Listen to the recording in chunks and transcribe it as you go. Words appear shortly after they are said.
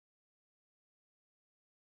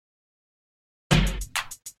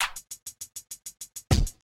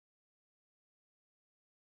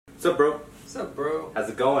What's up, bro? What's up, bro? How's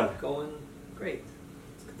it going? Going great.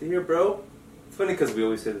 It's good to hear, bro. It's funny because we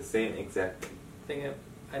always say the same exact thing.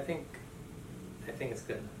 I think it's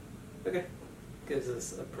good. Okay. Gives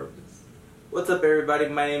us a purpose. What's up, everybody?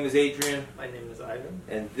 My name is Adrian. My name is Ivan.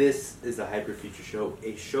 And this is the Hyper Future Show,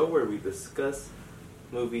 a show where we discuss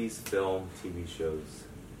movies, film, TV shows,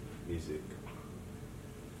 music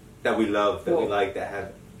that we love, that we like, that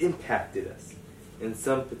have impacted us in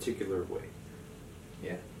some particular way.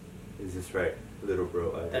 Yeah. Is this right, little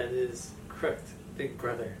bro Ivan? That is correct, big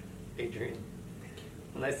brother Adrian. Thank you.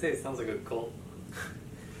 When I say it sounds like a cult.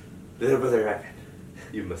 Little brother Ivan,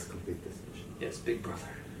 you must complete this mission. Yes, big brother.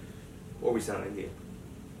 Or we sound Indian.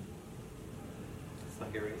 Let's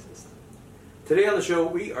not get racist. Today on the show,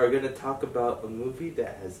 we are going to talk about a movie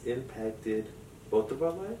that has impacted both of our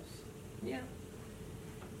lives. Yeah.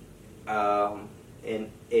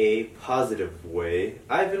 In a positive way.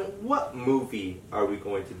 Ivan, what movie are we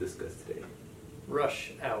going to discuss today?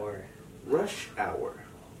 Rush Hour. Rush Hour.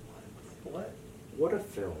 What? What a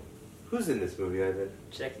film. Who's in this movie, Ivan?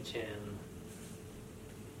 Jackie Chan.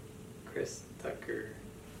 Chris Tucker.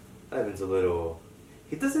 Ivan's a little...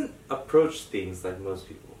 He doesn't approach things like most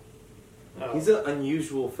people. Oh. He's an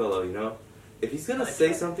unusual fellow, you know? If he's going to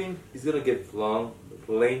say something, he's going to give long,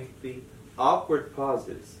 lengthy, awkward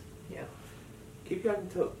pauses. Yeah. Keep you on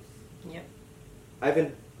your toes. Yep.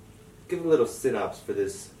 Ivan, give a little synopsis for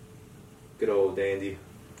this good old dandy.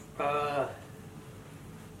 Not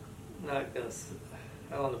gonna...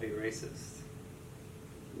 I don't want to be racist.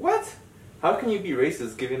 What? How can you be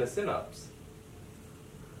racist giving a synopsis?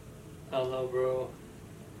 I don't know, bro.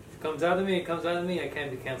 If it comes out of me, it comes out of me. I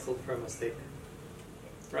can't be canceled for a mistake.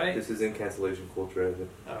 Right? This is in cancellation culture, Ivan.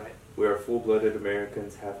 Alright. We are full-blooded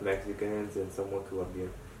Americans, half Mexicans, and somewhat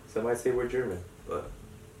Colombian. Some might say we're German, but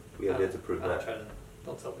we have yet to prove that.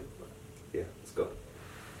 Don't tell people that. Yeah, let's go.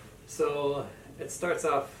 So, it starts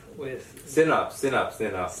off with... Synopsis.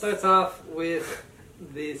 Starts off with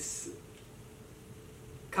this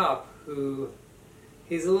cop who...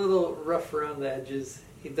 He's a little rough around the edges.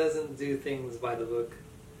 He doesn't do things by the book.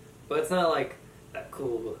 But it's not like that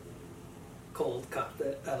cool, cold cop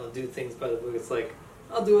that'll do things by the book. It's like,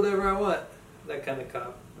 I'll do whatever I want. That kind of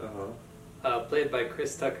cop. Played by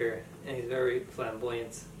Chris Tucker. And he's very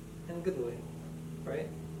flamboyant. In a good way. Right?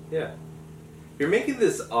 Yeah. You're making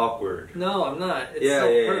this awkward. No, I'm not. It's yeah, so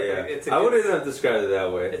yeah, perfect. yeah. It's I wouldn't have described it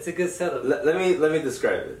that way. It's a good setup. Let me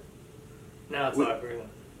describe it. Now it's awkward.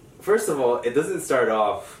 First of all, it doesn't start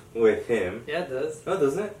off with him. Yeah, it does. No,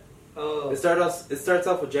 doesn't it? Oh. It starts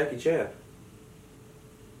off with Jackie Chan.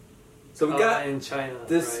 So we got in China.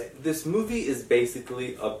 This movie is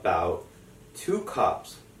basically about two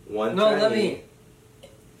cops. One No, Chinese. let me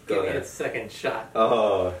Go give me ahead. a second shot.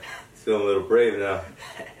 Oh, he's feeling a little brave now.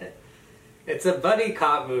 It's a buddy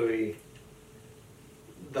cop movie.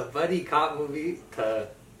 The buddy cop movie to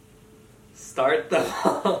start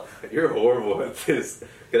the... You're horrible at this.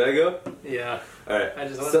 Can I go? Yeah. Alright. I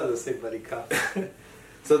just wanted to say buddy cop.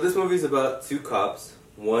 So this movie's about two cops,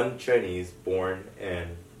 one Chinese, born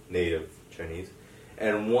and native Chinese,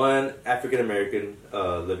 and one African American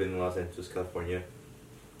living in Los Angeles, California.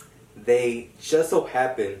 They just so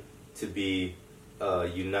happen to be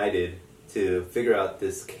united to figure out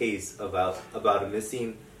this case about a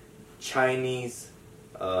missing Chinese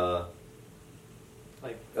prime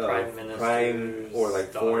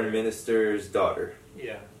foreign minister's daughter.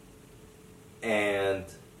 Yeah. And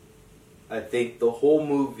I think the whole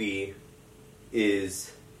movie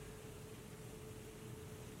is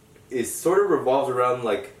sort of revolves around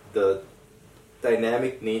like the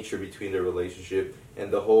dynamic nature between their relationship and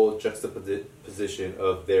the whole juxtaposition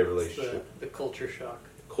of their relationship. The culture shock.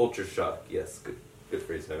 Culture shock, yes. Good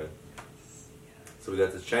phrase, Evan. So we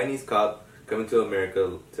got this Chinese cop coming to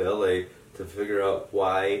America, to LA, to figure out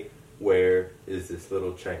where is this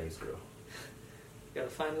little Chinese girl. Gotta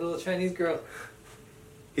find a little Chinese girl.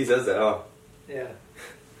 He says that, huh? Yeah.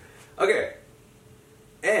 Okay.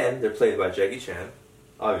 And they're played by Jackie Chan,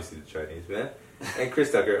 obviously the Chinese man, and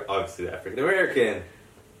Chris Tucker, obviously the African American.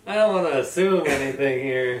 I don't want to assume anything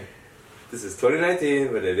here. This is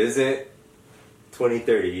 2019, but it isn't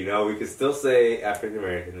 2030. You know, we could still say African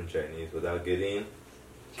American and Chinese without getting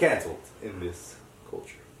canceled in this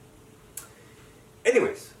culture.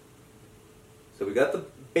 Anyways, so we got the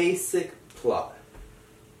basic plot.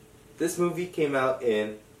 This movie came out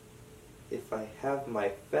in, if I have my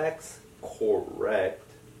facts correct,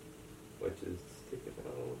 which is taken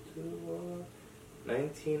out to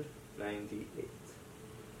 1998.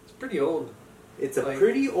 It's pretty old. It's a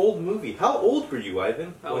pretty old movie. How old were you,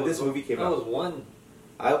 Ivan, when this movie came out? I was 1.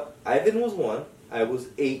 Ivan was 1. I was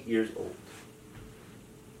 8 years old.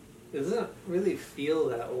 It doesn't really feel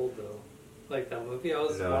that old though. Like that movie, I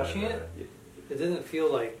was watching it. It didn't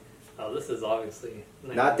feel like, oh, this is obviously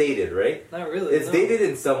not dated, right? Not really. It's dated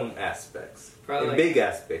in some aspects, probably in like, big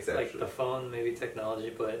aspects actually. Like the phone, maybe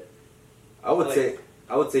technology, but I would say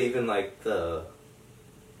even like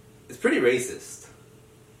it's pretty racist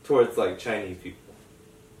towards like Chinese people.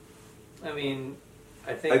 I mean,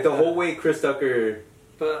 I think like the whole way Chris Tucker.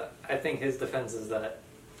 But I think his defense is that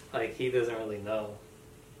like he doesn't really know.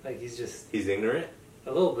 Like he's ignorant?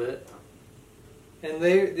 A little bit. And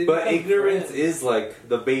they but ignorance is like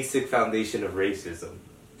the basic foundation of racism.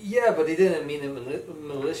 Yeah, but he didn't mean it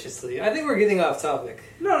maliciously. I think we're getting off topic.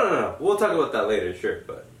 No. We'll talk about that later, sure.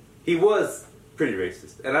 But he was pretty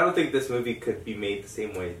racist. And I don't think this movie could be made the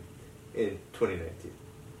same way in 2019.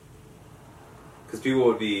 Because people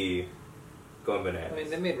would be going bananas. I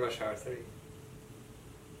mean, they made Rush Hour 3.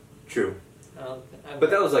 True.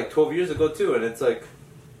 But that was like 12 years ago too, and it's like,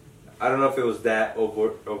 I don't know if it was that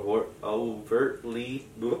overtly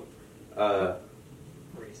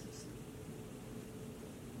racist.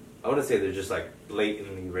 I want to say they're just like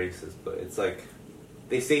blatantly racist, but it's like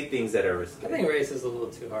they say things that are racist. I think racist is a little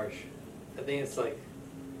too harsh. I think it's like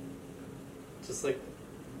just like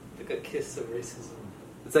a kiss of racism.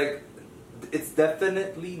 It's like it's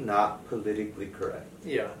definitely not politically correct.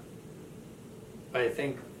 Yeah. I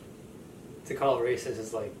think to call it racist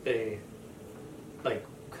is like they like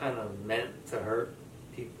kind of meant to hurt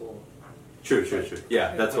people. True.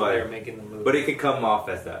 Yeah, that's why they're making the movie. But it could come off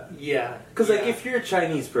as that. Yeah. Because like if you're a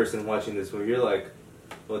Chinese person watching this movie, you're like,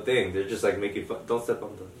 well, dang, they're just like making fun. Don't step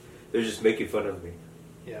on them. They're just making fun of me.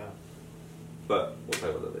 Yeah. But we'll talk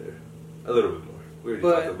about that later. A little bit more. We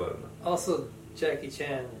already talked about it now. Also, Jackie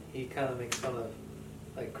Chan, he kind of makes fun of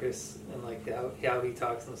like Chris and like how he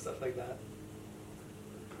talks and stuff like that.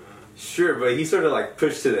 Sure, but he sort of like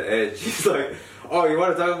pushed to the edge. He's like, "Oh, you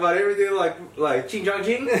want to talk about everything like ching chong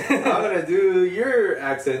ching? I'm gonna do your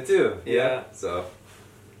accent too." Yeah. So,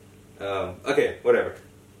 okay, whatever.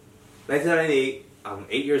 1998. I'm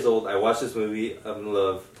 8 years old. I watched this movie. I'm in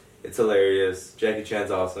love. It's hilarious. Jackie Chan's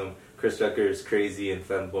awesome. Chris Tucker is crazy and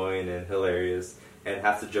flamboyant and hilarious. And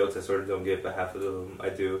half the jokes I sort of don't get, but half of them I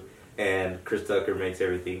do. And Chris Tucker makes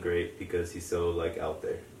everything great because he's so like out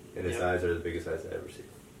there, and his eyes are the biggest eyes I've ever seen.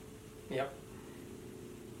 Yep.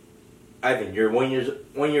 Ivan, you're 1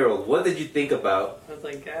 year old. What did you think about? I was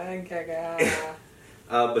like,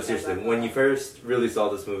 but seriously, when you first really saw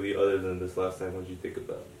this movie, other than this last time, what did you think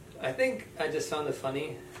about? I think I just found it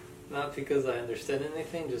funny, not because I understood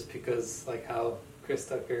anything, just because like how Chris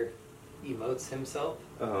Tucker emotes himself.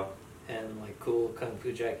 And like cool Kung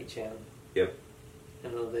Fu Jackie Chan. Yep.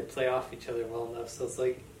 And then they play off each other well enough, so it's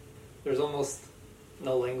like there's almost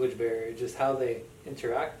no language barrier. Just how they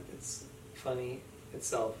interact, it's funny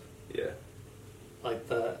itself. Yeah. Like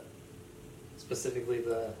specifically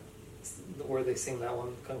where they sing that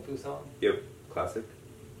one Kung Fu song. Yep. Classic.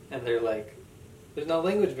 And they're like, there's no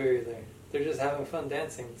language barrier there. They're just having fun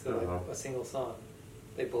dancing to like a single song.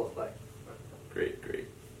 They both like.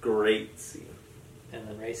 Great scene. And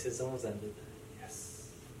then racism was ended. Yes.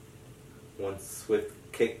 One swift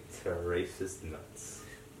kick to racist nuts.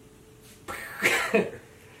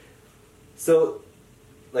 So,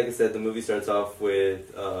 like I said, the movie starts off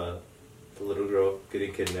with the little girl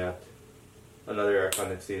getting kidnapped. Another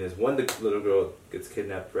iconic scene is when the little girl gets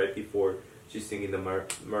kidnapped right before she's singing the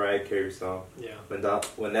Mariah Carey song. Yeah. When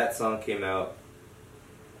that song came out,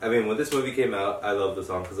 I mean, when this movie came out, I loved the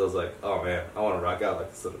song because I was like, oh man, I want to rock out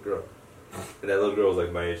like this little girl. And that little girl was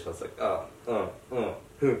like my age. I was like,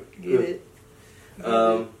 Get it.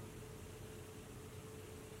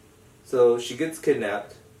 So she gets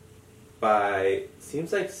kidnapped by,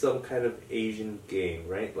 seems like some kind of Asian gang,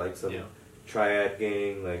 right? Like some triad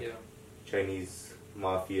gang, like Chinese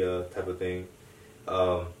mafia type of thing.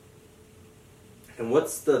 And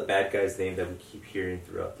what's the bad guy's name that we keep hearing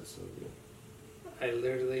throughout this movie? I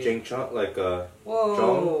literally... Jing Chong? Like,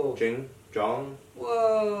 Whoa! Jong?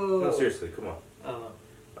 Whoa! No, seriously, come on. I don't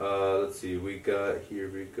know. Let's see, here we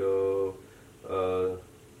go.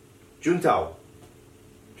 Juntao.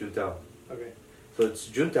 Okay. So it's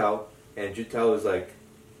Juntao, and Juntao is like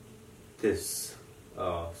this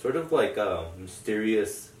sort of like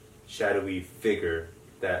mysterious, shadowy figure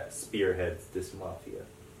that spearheads this mafia.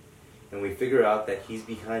 And we figure out that he's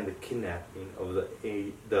behind the kidnapping of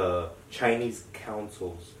the Chinese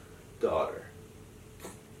consul's daughter.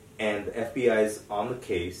 And the FBI's on the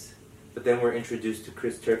case, but then we're introduced to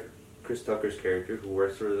Chris Tucker's character, who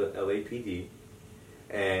works for the LAPD.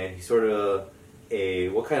 And he's sort of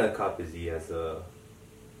what kind of cop is he? He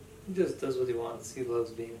just does what he wants. He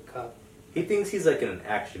loves being a cop. He thinks he's like in an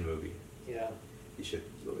action movie. Yeah. He should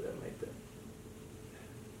lower that mic then.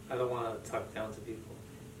 I don't want to talk down to people.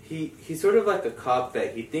 He's sort of like a cop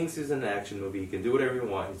that he thinks he's in an action movie. He can do whatever he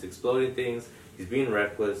wants. He's exploding things. He's being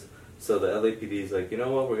reckless. So the LAPD is like, you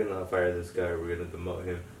know what? We're gonna fire this guy. We're gonna demote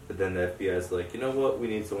him. But then the FBI is like, you know what? We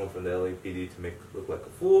need someone from the LAPD to make look like a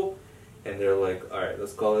fool. And they're like, all right,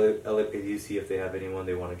 let's call it LAPD, see if they have anyone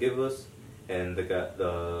they want to give us. And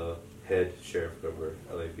the head sheriff over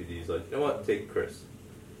LAPD is like, you know what? Take Chris.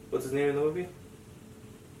 What's his name in the movie?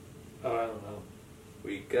 Oh, I don't know.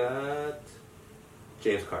 We got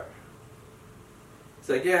James Carter. It's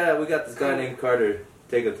like, yeah, we got this guy named Carter.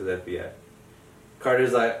 Take him to the FBI.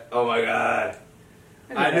 Carter's like, oh my god,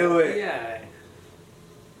 I knew it. Yeah.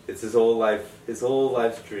 It's his whole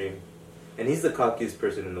life's dream. And he's the cockiest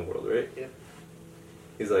person in the world, right? Yep.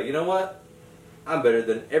 He's like, you know what? I'm better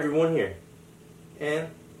than everyone here. And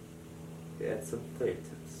he had some player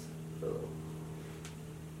tips.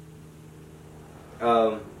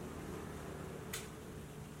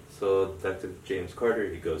 So Detective James Carter,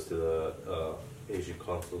 he goes to the Asian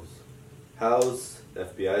consul's house. The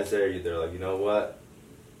FBI's there. They're like, you know what?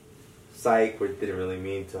 Psych, we didn't really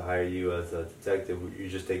mean to hire you as a detective. You're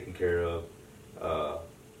just taking care of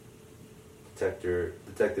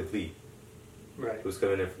Detective Lee, Right. who's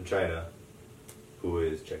coming in from China, who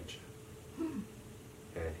is Cheng Chen.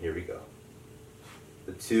 And here we go.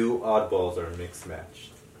 The two oddballs are mixed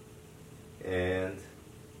matched. And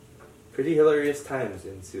pretty hilarious times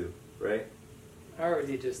ensue, right?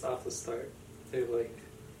 Already just off the start.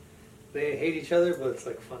 They hate each other, but it's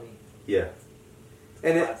like funny. Yeah.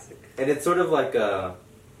 And Classic. it's sort of like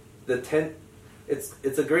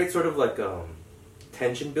it's a great sort of like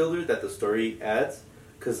tension builder that the story adds,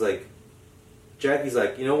 cuz like Jackie's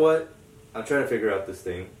like, "You know what? I'm trying to figure out this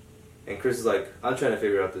thing." And Chris is like, "I'm trying to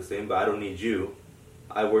figure out this thing, but I don't need you.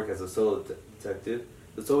 I work as a solo detective."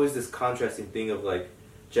 There's always this contrasting thing of like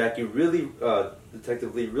Jackie really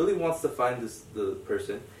Detective Lee really wants to find the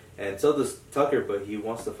person, and so does Tucker, but he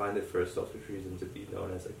wants to find it for a selfish reason, to be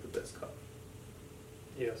known as like the best cop.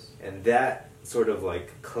 Yes. And that sort of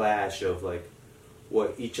like clash of like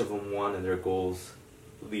what each of them want and their goals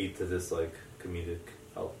lead to this like comedic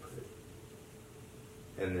output.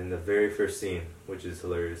 And then the very first scene, which is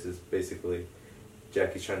hilarious, is basically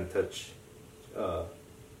Jackie's trying to touch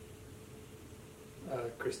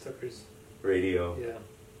Chris Tucker's radio. Yeah.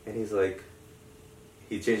 And he's like,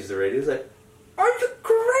 he changes the radio. He's like, "Are you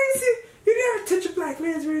crazy? You never touch a black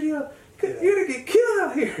man's radio. You're gonna get killed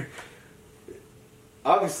out here."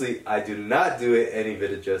 Obviously, I do not do it any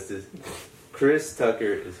bit of justice. Chris Tucker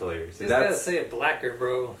is hilarious. You just gotta say it blacker,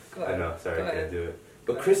 bro. Go ahead. I know, sorry, Go I can't ahead. do it.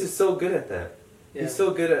 But Chris is so good at that. Yeah. He's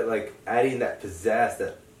so good at like adding that pizzazz.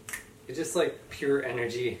 That It's just like pure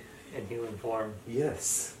energy in human form.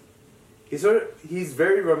 yes, he's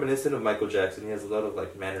very reminiscent of Michael Jackson. He has a lot of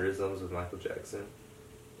like mannerisms of Michael Jackson,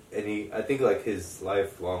 and I think like his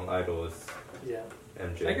lifelong idol is Yeah.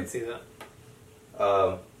 MJ. I can see that.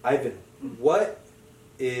 Ivan, what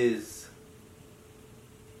is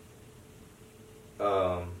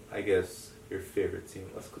I guess your favorite scene?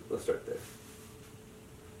 Let's start there.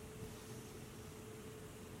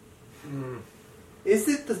 Is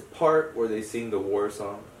it the part where they sing the war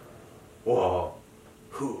song? Whoa,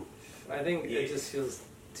 who? I think it just feels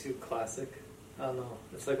too classic. I don't know.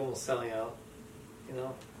 It's like almost selling out, you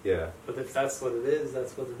know? Yeah, But if that's what it is,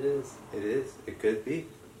 that's what it is. it is. It could be.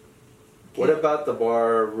 What about the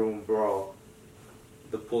bar room brawl?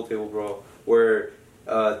 The pool table brawl? Where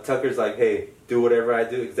Tucker's like, "Hey, do whatever I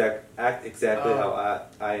do, act exactly how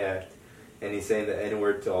I act." And he's saying the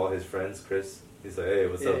N-word to all his friends, Chris. He's like, "Hey,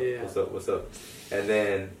 what's up? Yeah. What's up? What's up?" And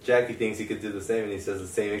then Jackie thinks he could do the same, and he says the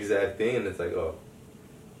same exact thing, and it's like, oh,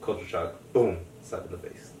 culture shock. Boom. Slap in the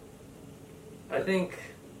face. I think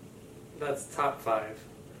that's top 5.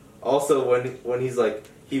 Also, when he's like,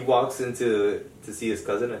 he walks into to see his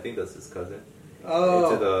cousin, I think that's his cousin,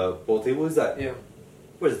 into the pool table. He's like, Yeah.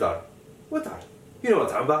 "Where's daughter? What daughter? You know what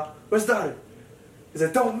I'm talking about? Where's daughter?" He's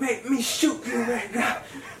like, "Don't make me shoot you right now."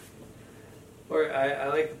 Or I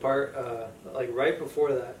like the part, like right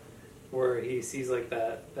before that, where he sees like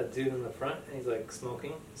that dude in the front, and he's like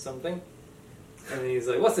smoking something. And then he's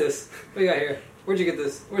like, "What's this? What do you got here? Where'd you get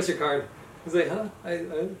this? Where's your card?" He's like, "Huh?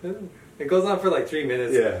 It goes on for like 3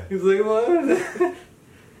 minutes. Yeah. He's like, "What?"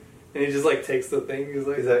 And he just like takes the thing. He's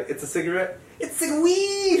like, "It's a cigarette? It's a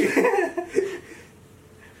weed!"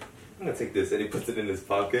 I'm gonna take this, and he puts it in his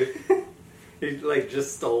pocket. He like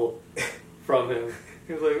just stole from him.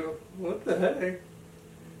 He was like, "What the heck?"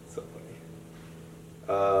 So funny.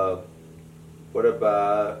 What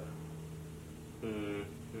about...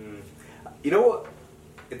 You know what?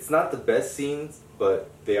 It's not the best scenes, but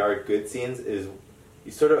they are good scenes, is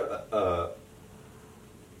you sort of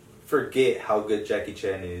forget how good Jackie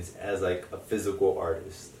Chan is as like a physical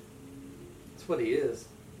artist. That's what he is.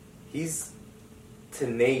 He's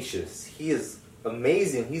tenacious. He is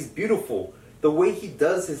amazing. He's beautiful. The way he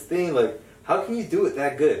does his thing, like, how can you do it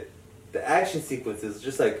that good? The action sequence is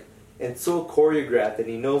just like, and so choreographed, and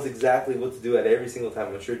he knows exactly what to do at every single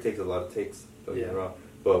time. I'm sure it takes a lot of takes, don't get me wrong.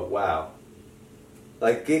 But wow.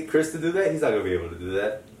 Like, get Chris to do that, he's not going to be able to do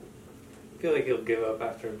that. I feel like he'll give up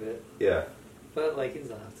after a bit. Yeah. But, like, he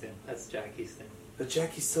doesn't have to. That's Jackie's thing. But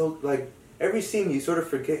Jackie's so, like, every scene you sort of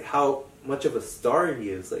forget how much of a star he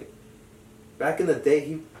is. Like, back in the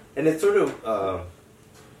day, and it sort of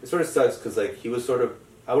sucks because, like, he was sort of,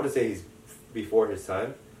 I wouldn't say he's before his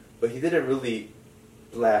time, but he didn't really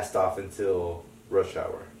blast off until Rush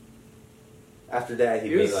Hour. After that,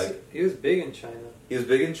 he was big in China. He was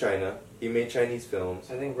big in China. He made Chinese films.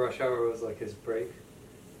 I think Rush Hour was, like, his break.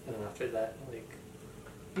 And after that, like,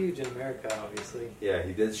 huge in America, obviously. Yeah,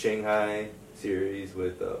 he did Shanghai series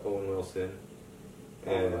with Owen Wilson.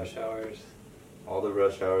 All the Rush Hours. All the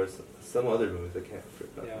Rush Hours. Some other movies I can't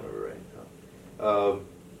remember right now.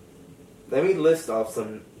 Let me list off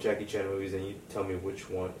some Jackie Chan movies and you tell me which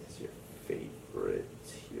one is your favorite.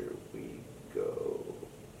 Here we go.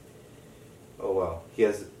 Oh wow, he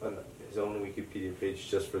has his own Wikipedia page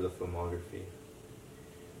just for the filmography.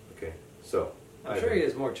 Okay, so I'm sure he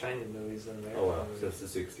has more Chinese movies than American movies. movies.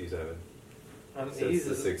 Since the 60s, Evan. Since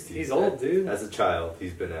the 60s. He's old, dude. As a child,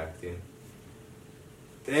 he's been acting.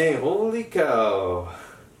 Dang, holy cow.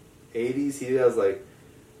 80s, he has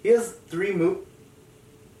 3 movies.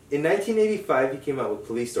 In 1985, he came out with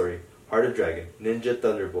Police Story, Heart of Dragon, Ninja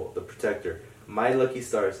Thunderbolt, The Protector, My Lucky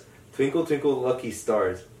Stars, Twinkle Twinkle Lucky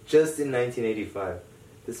Stars, just in 1985.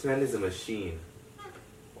 This man is a machine.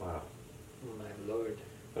 Wow. My lord.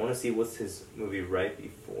 I want to see what's his movie right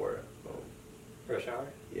before. Rush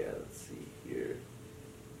Hour? Yeah, let's see here.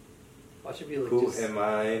 Watch it be like Who am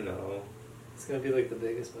I? No. It's going to be like the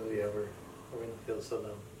biggest movie ever. We're going to feel so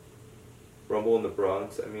dumb. Rumble in the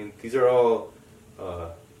Bronx. I mean, these are all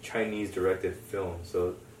Chinese directed films,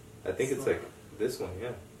 so I think it's like this one,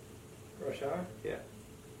 yeah. Rush Hour? Yeah.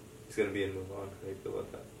 He's gonna be in Mulan. How do you feel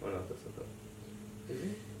about that? Oh no, that's not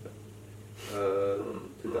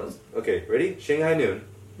that. 2000. Okay, ready? Shanghai Noon.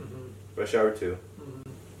 Mm-hmm. Rush Hour 2. Mm-hmm.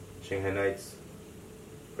 Shanghai Nights.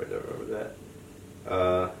 I don't remember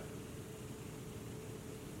that.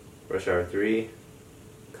 Rush Hour 3.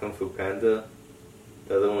 Kung Fu Panda.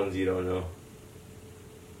 The other ones you don't know.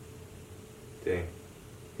 Dang.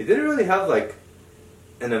 He didn't really have, like,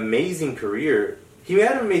 an amazing career. He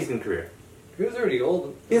had an amazing career. He was already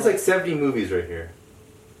old. He has, like, 70 movies right here.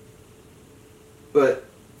 But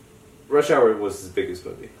Rush Hour was his biggest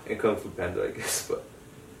movie. And Kung Fu Panda, I guess. But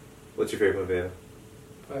what's your favorite movie, Adam?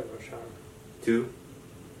 Probably Rush Hour. 2,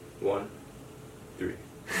 1, 3.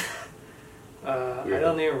 I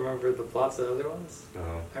don't even remember the plots of the other ones.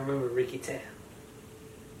 Oh. I remember Ricky Tan.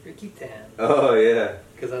 Ricky Tan. Oh, yeah.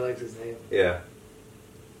 Because I liked his name. Yeah.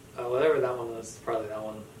 Whatever that one was, probably that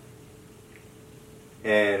one.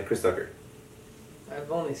 And Chris Tucker.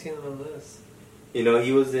 I've only seen him in this. You know,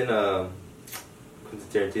 he was in Quentin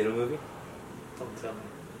Tarantino movie. Don't tell me.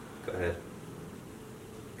 Go ahead.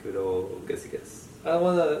 Good old guessy guess. I don't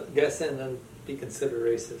want to guess and then be considered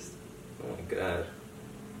racist. Oh my god.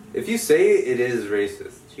 If you say it is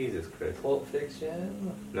racist, Jesus Christ. Pulp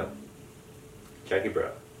Fiction? No. Jackie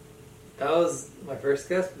Brown. That was my first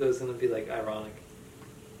guess, but it was going to be like ironic.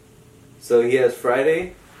 So he has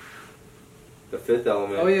Friday, The Fifth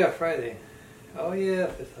Element. Oh yeah, Friday. Oh yeah,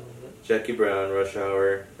 Fifth Element. Jackie Brown, Rush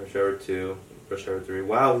Hour, Rush Hour 2, Rush Hour 3.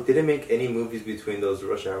 Wow, he didn't make any movies between those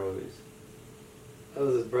Rush Hour movies. That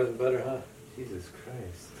was his bread and butter, huh? Jesus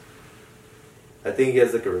Christ. I think he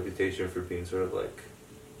has like a reputation for being sort of like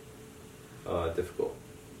difficult.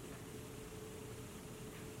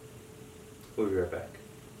 We'll be right back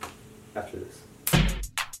after this.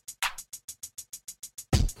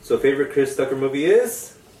 So favorite Chris Tucker movie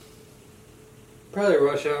is? Probably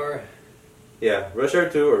Rush Hour. Yeah, Rush Hour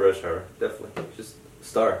 2 or Rush Hour. Definitely. Just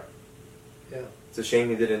star. Yeah. It's a shame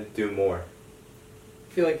he didn't do more.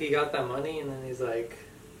 I feel like he got that money and then he's like,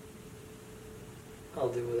 I'll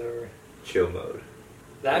do whatever. Chill mode.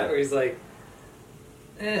 That or he's like,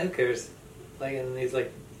 who cares? Like, and he's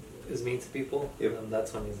like, is mean to people. Yep. And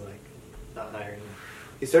that's when he's like, not hiring him.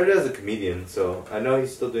 He started as a comedian, so I know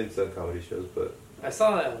he's still doing some comedy shows, but I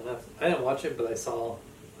saw it on Netflix. I didn't watch it, but I saw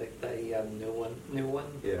like that he had a new one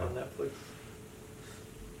Yeah. on Netflix.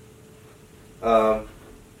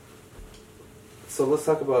 So let's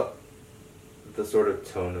talk about the sort of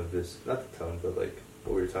tone of this. Not the tone, but like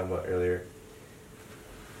what we were talking about earlier.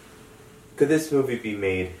 Could this movie be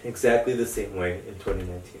made exactly the same way in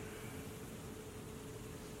 2019?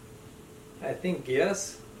 I think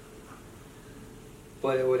yes,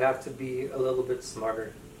 but it would have to be a little bit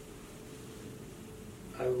smarter.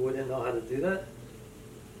 I wouldn't know how to do that,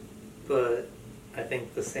 but I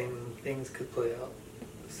think the same things could play out.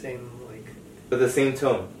 The same, like... But the same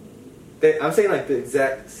tone. I'm saying like the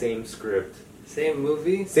exact same script. Same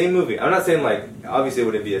movie? Same movie. I'm not saying like, obviously it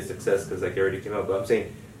wouldn't be a success because like it already came out, but I'm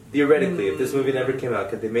saying theoretically, if this movie never came out,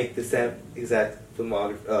 could they make the same exact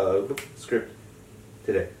script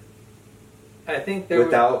today? I think there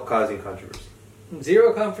without causing controversy.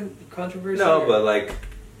 Zero controversy? No, but like,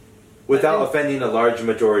 without offending a large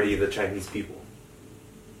majority of the Chinese people.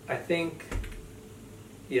 I think,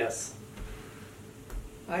 yes.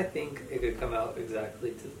 I think it could come out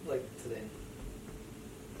exactly like today.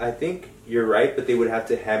 I think you're right, but they would have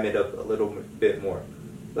to ham it up a little bit more.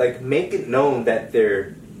 Like, make it known that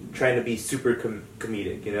they're trying to be super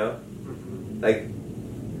comedic, you know? Mm-hmm. Like,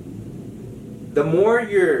 the more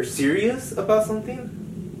you're serious about something,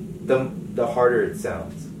 the harder it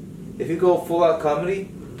sounds. If you go full out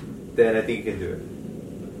comedy, then I think you can do it.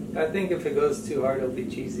 I think if it goes too hard, it'll be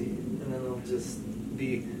cheesy, and then it'll just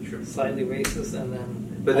be slightly racist, and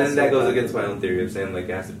then... But then that goes against my own theory of saying like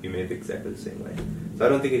it has to be made exactly the same way. So I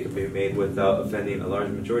don't think it can be made without offending a large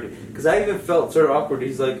majority. Because I even felt sort of awkward.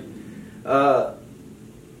 He's like,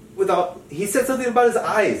 he said something about his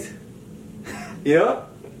eyes. You know?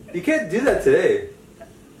 You can't do that today.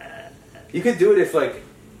 You could do it if like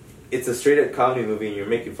it's a straight up comedy movie and you're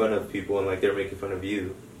making fun of people and like they're making fun of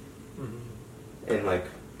you. Mm-hmm. And like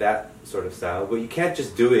that sort of style. But you can't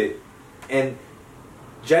just do it and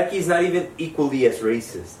Jackie's not even equally as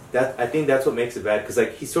racist. I think that's what makes it bad. Because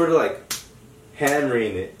like he's sort of like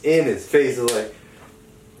hammering it in his face. Like,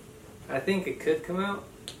 I think it could come out.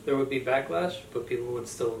 There would be backlash, but people would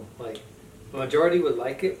still like. The majority would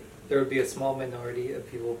like it. There would be a small minority of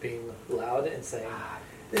people being loud and saying,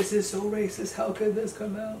 "This is so racist. How could this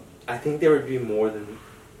come out?" I think there would be more than.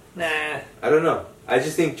 Nah. I don't know. I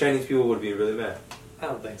just think Chinese people would be really mad. I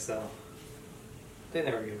don't think so. They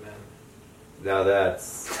never get mad. Now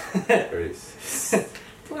that's racist.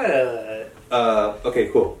 What? Okay,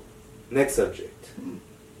 cool. Next subject.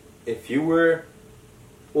 If you were...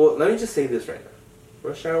 Well, let me just say this right now.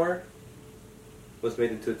 Rush Hour was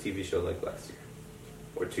made into a TV show like last year.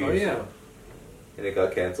 Or 2 years ago. And it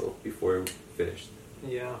got canceled before it finished.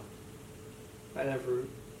 Yeah. I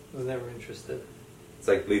was never interested. It's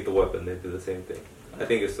like Lethal Weapon. They do the same thing. I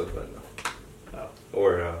think it's still fun though. Oh.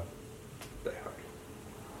 Or Die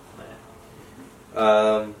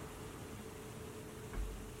Hard.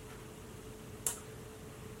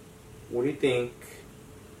 What do you think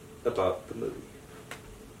about the movie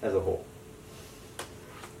as a whole?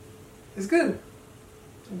 It's good.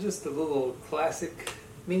 Just a little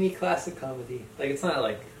mini classic comedy. Like it's not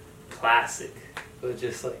like classic, but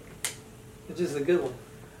just like it's just a good one.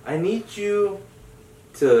 I need you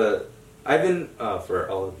to. For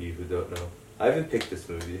all of you who don't know, Ivan picked this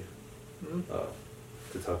movie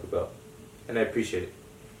to talk about, and I appreciate it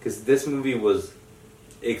because this movie was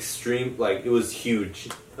extreme. Like it was huge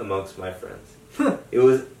amongst my friends. It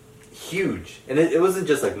was huge, and it wasn't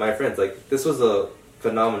just like my friends. Like this was a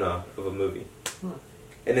phenomenon of a movie,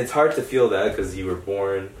 and it's hard to feel that because you were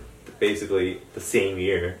born basically the same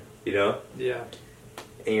year, you know? Yeah.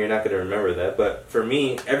 And you're not gonna remember that, but for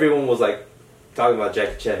me, everyone was like talking about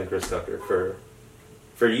Jackie Chan and Chris Tucker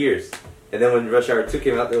for years, and then when Rush Hour 2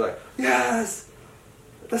 came out, they're like, yes,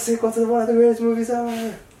 the sequel to one of the greatest movies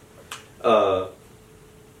ever.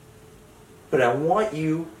 But I want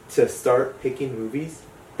you to start picking movies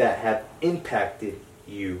that have impacted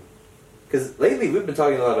you. Because lately we've been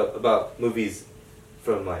talking a lot about movies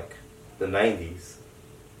from like the 90s,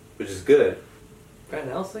 which is good. Van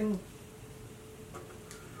Helsing?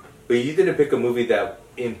 But you didn't pick a movie that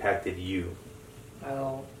impacted you.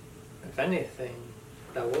 If anything,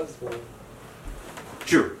 that was one.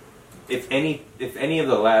 True. If any of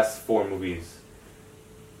the last 4 movies,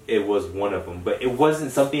 it was one of them. But it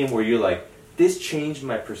wasn't something where you're like, this changed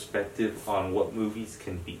my perspective on what movies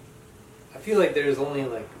can be. I feel like there's only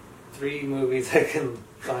like 3 movies I can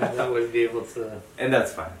find that would be able to... And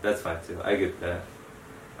that's fine. That's fine too. I get that.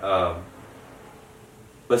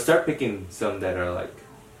 But start picking some that are like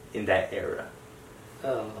in that era.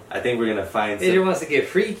 Oh. I think we're going to find Adrian wants to get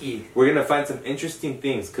freaky. We're going to find some interesting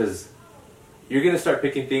things because you're going to start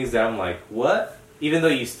picking things that I'm like, what? Even though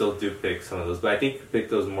you still do pick some of those. But I think you pick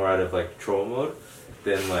those more out of like troll mode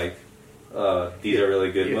than like, these are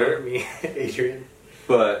really good You mode. hurt me, Adrian.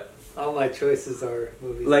 But... all my choices are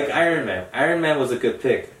movies. Like Iron Man. Iron Man was a good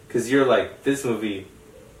pick because you're like, this movie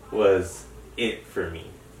was it for me.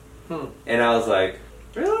 Hmm. And I was like,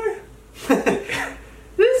 really?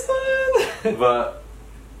 This one? But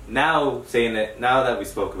now now that we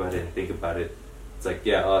spoke about it and think about it, it's like,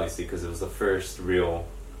 yeah, obviously, because it was the first real,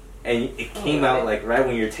 and it came out like right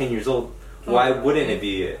when you're 10 years old. Why wouldn't it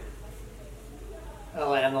be it?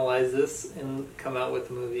 I'll analyze this and come out with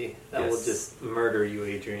a movie that will just murder you,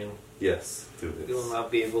 Adrian. Yes, do this. You will not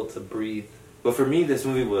be able to breathe. But for me, this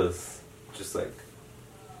movie was just like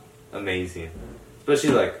amazing.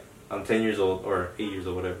 Especially like I'm 10 years old or 8 years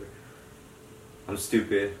old, whatever. I'm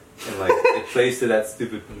stupid, and like it plays to that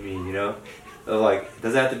stupid me, you know. Like it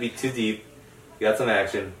doesn't have to be too deep. You got some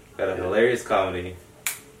action, got a hilarious comedy.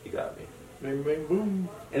 You got me. Bang, bang, boom.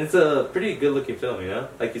 And it's a pretty good-looking film, you know.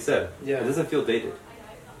 Like you said, Yeah. It doesn't feel dated.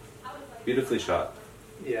 Beautifully shot.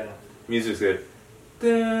 Yeah. Music's good.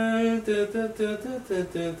 Sounds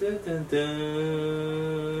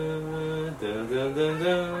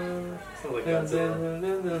like Godzilla.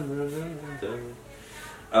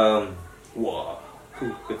 Whoa.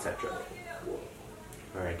 Cool. Good soundtrack.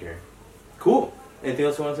 Alright, Gary. Cool. Anything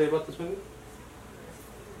else you want to say about this movie?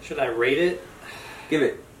 Should I rate it? Give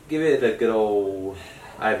it a good old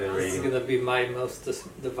Ivan This is rating. going to be my most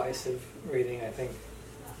divisive rating, I think.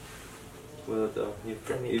 Well, though,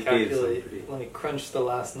 Let me you gave calculate. some pretty... Let me crunch the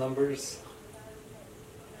last numbers.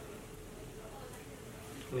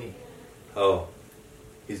 Me. Oh,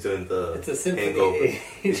 he's doing the It's a symphony. hangover.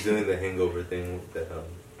 He's doing the hangover thing that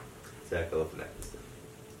Zach Galifianakis did.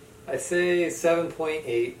 I say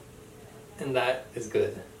 7.8, and that is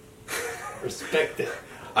good. Respect it.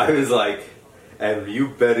 I was like, and you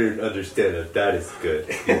better understand that is good.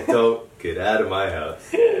 You don't get out of my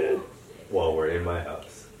house while we're in my house.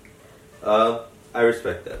 I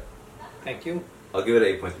respect that. Thank you. I'll give it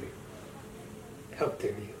an 8.3. How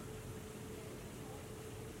dare you?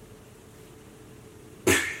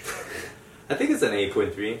 I think it's an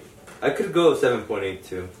 8.3. I could go 7.8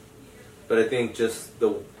 too, but I think just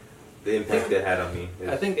the impact it had on me.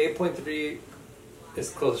 I think 8.3 is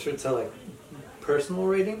closer to like personal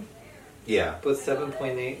rating, Yeah. but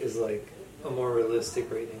 7.8 is like a more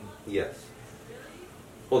realistic rating. Yes.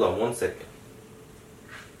 Hold on 1 second.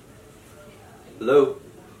 Hello.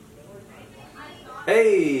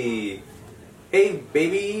 Hey. Hey,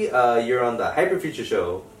 baby. You're on the Hyper Future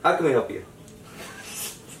Show. How can we help you?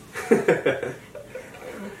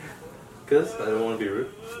 Because I don't want to be rude.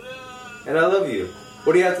 And I love you.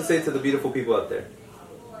 What do you have to say to the beautiful people out there?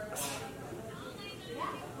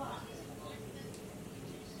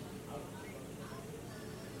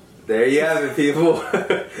 There you have it, people.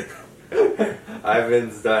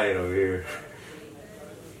 Ivan's dying over here.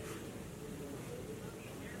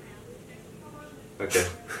 Okay.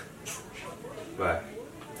 Bye.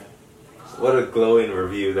 What a glowing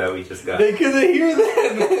review that we just got. They couldn't hear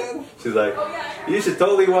that, man. She's like, you should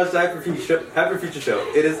totally watch the Hyper Future Show.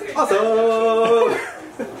 It is awesome.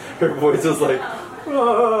 Her voice was like,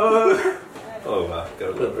 oh, oh wow.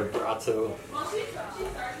 Got The vibrato.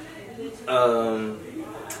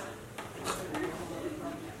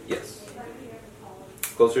 Yes.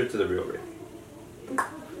 Closer to the real rate.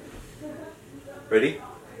 Ready?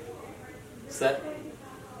 Set.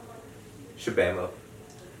 Shabamo.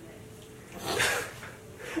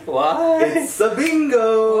 Why? It's a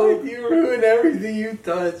bingo! Why do you ruin everything you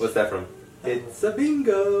touch? What's that from? It's a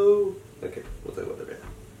bingo! Okay, we'll talk about that right now.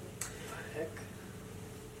 Heck?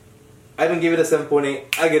 I don't give it a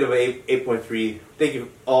 7.8. I give it an 8.3. Thank you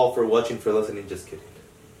all for watching, for listening. Just kidding.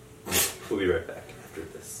 We'll be right back after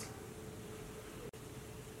this.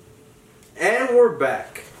 And we're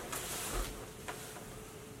back.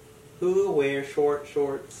 Who wears short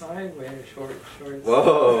shorts? I wear short shorts.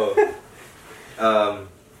 Whoa.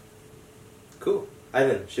 Cool.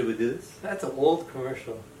 Ivan, should we do this? That's an old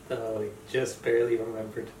commercial that I like just barely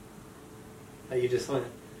remembered. You just went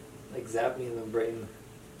like zap me in the brain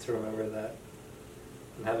to remember that.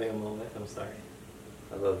 I'm having a moment. I'm sorry.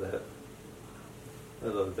 I love that. I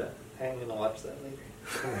love that. I'm gonna watch that later.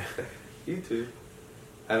 You too.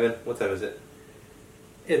 Ivan, what time is it?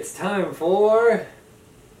 It's time for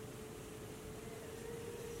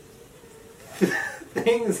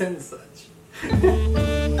things and such.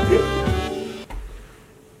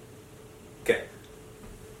 Okay.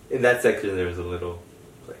 In that section, there was a little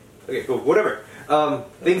play. Okay, cool. Whatever.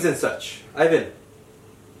 Things and such. Ivan.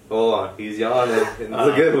 Hold on. He's yawning. It's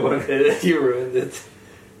a good one. You ruined it.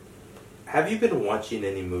 Have you been watching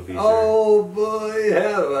any movies? Oh boy,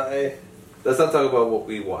 have I. Let's not talk about what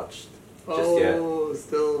we watched just yet. Oh,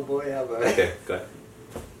 still boy, have I. Okay, go ahead.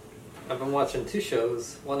 I've been watching 2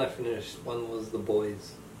 shows. One I finished. One was The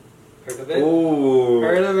Boys. Heard of it? Ooh.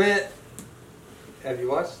 Heard of it? have you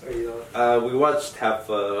watched? Or you don't? We watched half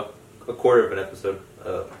a quarter of an episode.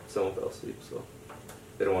 Someone fell asleep, so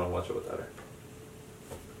they don't want to watch it without her.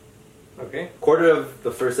 Okay. Quarter of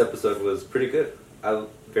the first episode was pretty good. I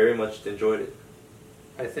very much enjoyed it.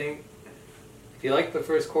 I think if you like the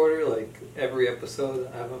first quarter, like every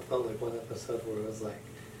episode, I haven't felt like one episode where it was like,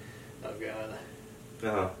 oh god.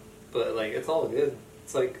 Uh-huh. But like it's all good.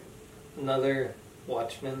 It's like another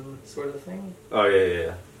Watchmen sort of thing. Oh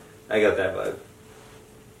yeah. I got that vibe.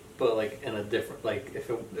 But like in a different, like if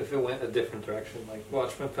it went a different direction, like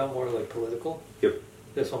Watchmen felt more like political. Yep.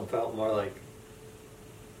 This one felt more like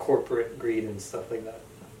corporate greed and stuff like that.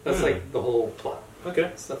 That's like the whole plot.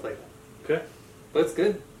 Okay. Stuff like that. Okay. But it's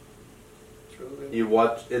good. It's really good. You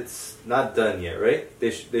watch? It's not done yet, right?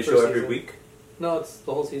 They First show every season. week. No, it's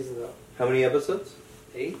the whole season's out. How many episodes?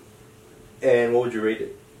 8. And what would you rate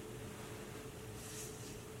it?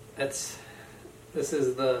 This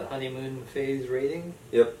is the honeymoon phase rating.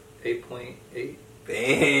 Yep. 8.8.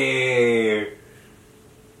 Dang.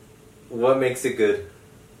 What makes it good?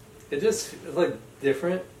 It just it's like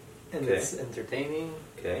different and Okay. it's entertaining.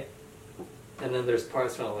 Okay. And then there's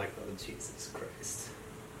parts where I'm like, oh Jesus Christ.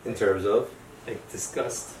 In terms of? Like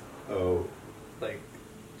disgust. Oh. Like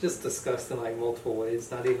just disgust in like multiple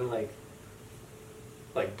ways. Not even like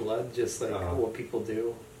blood, just like what people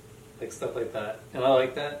do. Like stuff like that. And I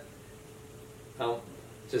like that.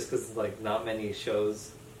 Just because like not many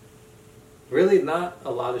shows, really not a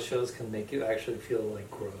lot of shows can make you actually feel like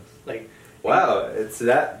gross. Like Wow, it's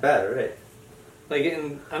that bad, right? like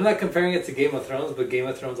I'm not comparing it to Game of Thrones, but Game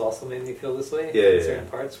of Thrones also made me feel this way Yeah, in certain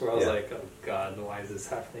parts where I was like, oh god, why is this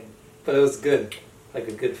happening? But it was good, like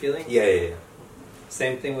a good feeling. Yeah.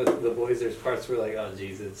 Same thing with The Boys. There's parts where like, oh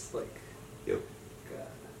Jesus, like, Yep. God,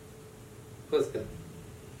 it was good.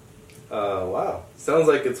 Wow. Sounds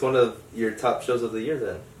like it's one of your top shows of the year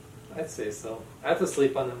then. I'd say so. I have to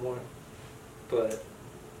sleep on it more, but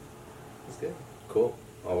it's good. Cool.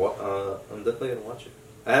 I'm definitely gonna watch it.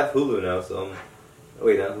 I have Hulu now, so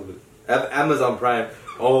wait, not Hulu. I have Amazon Prime.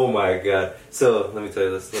 Oh my god. So let me tell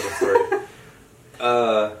you this little story.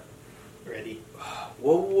 Ready?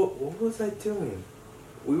 What was I doing?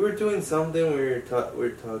 We were doing something. We were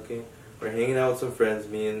talking. We're hanging out with some friends.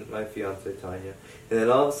 Me and my fiance Tanya. And then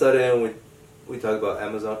all of a sudden we talk about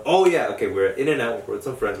Amazon. Oh yeah, okay. We're at In-N-Out. We're with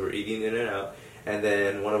some friends. We're eating In-N-Out. And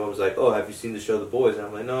then one of them was like, "Oh, have you seen the show The Boys?" And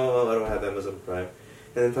I'm like, "No, I don't have Amazon Prime."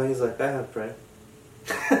 And then Tanya's like, "I have Prime."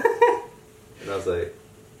 And I was like,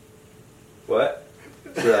 "What?"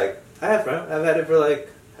 She's like, "I have Prime. I've had it for like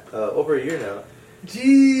over a year now."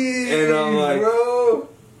 Jeez, And I'm like, bro,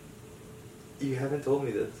 "You haven't told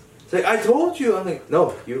me this." It's like, "I told you." I'm like,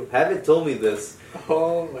 "No, you haven't told me this."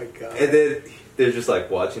 oh my god. And then they're just like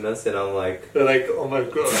watching us, and I'm like, They're like, oh my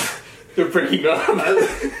god, they're breaking up.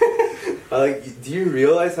 I'm like, do you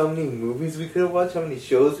realize how many movies we could have watched? How many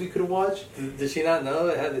shows we could have watched? Did she not know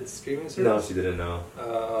it had its streaming service? No, she didn't know.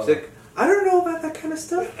 She's She's like, "I don't know about that kind of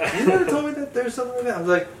stuff. You never told me that there's something like that." I was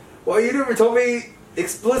like, "Well, you never told me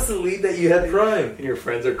explicitly that you had Prime." and your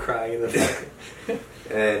friends are crying in the back.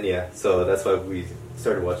 And yeah, so that's why we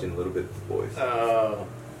started watching a little bit of The Boys. Oh,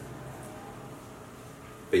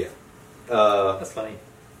 But yeah. that's funny.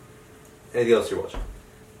 Anything else you're watching?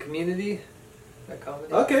 Community, that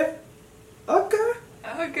comedy. Okay.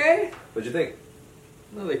 Okay. What'd you think?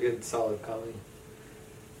 Another good, solid comedy.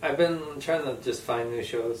 I've been trying to just find new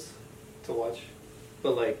shows to watch,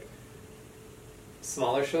 but like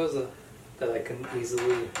smaller shows that I can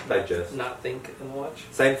easily Digest. not think and watch.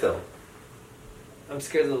 Seinfeld. I'm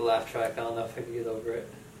scared of the laugh track. I don't know if I can get over it.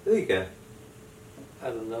 Yeah, you can. I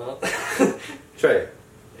don't know. Try it.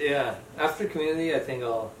 Yeah, after Community, I think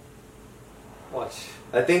I'll watch.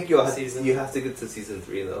 I think you have to get to season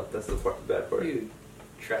 3 though. That's the bad part. You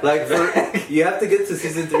trash. Like you have to get to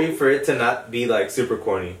season 3 for it to not be like super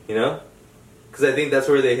corny, you know? Because I think that's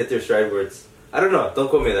where they hit their stride. Where it's, I don't know. Don't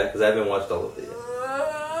quote me on that because I haven't watched all of it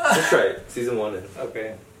yet. Just try it. Season 1 in.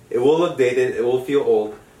 Okay. It will look dated. It will feel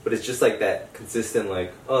old, but it's just like that consistent.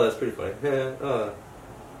 Like, oh, that's pretty funny. Oh.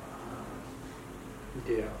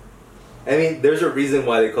 Yeah. I mean, there's a reason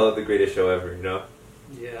why they call it the greatest show ever. You know?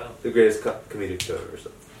 Yeah. The greatest comedic show ever.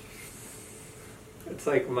 So. It's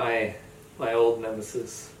like my old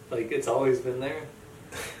nemesis. Like, it's always been there.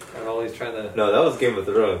 I'm always trying to... No, that was Game of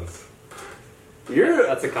Thrones.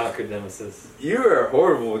 That's a conquered nemesis. You are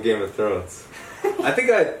horrible with Game of Thrones. I think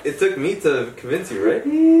it took me to convince you, right?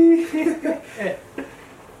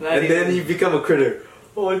 And then you become a critic.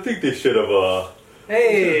 Oh, I think they should have,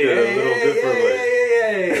 Hey.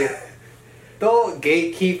 Don't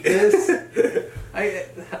gatekeep this.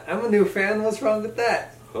 I'm a new fan. What's wrong with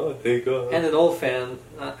that? Oh, thank God. And an old fan.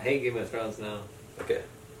 I hate Game of Thrones now. Okay.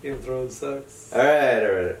 Game of Thrones sucks.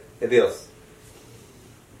 Alright. Anything else?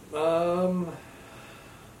 I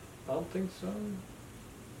don't think so.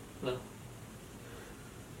 No.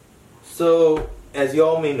 So, as you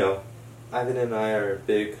all may know, Ivan and I are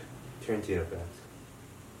big Tarantino fans.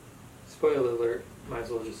 Spoiler alert. Might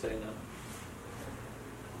as well just say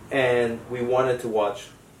no. And we wanted to watch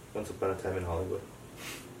Once Upon a Time in Hollywood.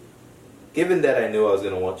 Given that I knew I was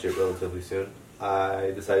going to watch it relatively soon,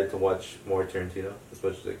 I decided to watch more Tarantino as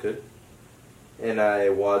much as I could. And I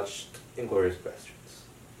watched Inglourious Basterds.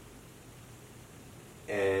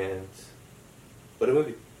 And what a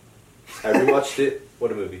movie. I rewatched it.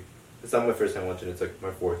 What a movie. It's not my first time watching it. It's like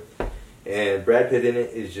my fourth. And Brad Pitt in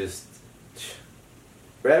it is just...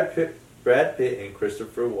 Brad Pitt and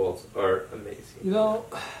Christopher Waltz are amazing. You know,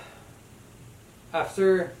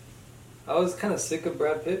 after... I was kind of sick of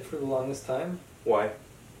Brad Pitt for the longest time. Why?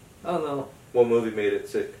 I don't know. What movie made it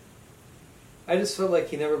sick? I just felt like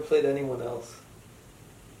he never played anyone else.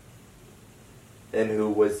 And who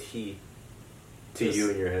was he to Just- you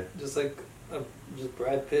in your head? Just like... just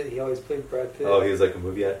Brad Pitt. He always played Brad Pitt. Oh, he was like a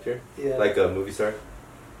movie actor? Yeah. Like a movie star?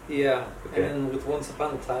 Yeah. Okay. And then with Once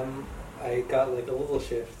Upon a Time, I got like a little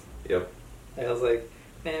shift. Yep. I was like,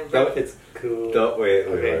 man, Brad Don't- Pitt's cool. Wait.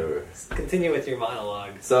 Continue with your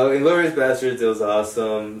monologue. So, Inglourious Basterds, it was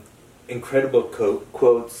awesome. Incredible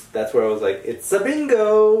quotes. That's where I was like, it's a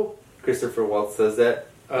bingo! Christopher Waltz says that.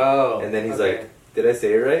 Oh. And then he's okay. like, did I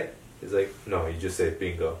say it right? He's like, no, you just say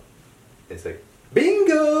bingo. It's like,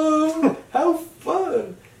 bingo! How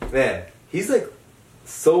fun! Man, he's like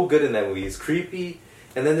so good in that movie. He's creepy.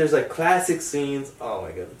 And then there's like classic scenes. Oh my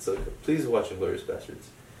god, it's so good. Please watch Inglourious Basterds.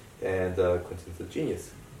 And Quentin's a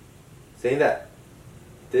genius. Saying that,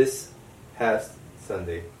 this past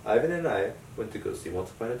Sunday, Ivan and I went to go see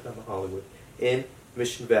Once Upon a Time in Hollywood in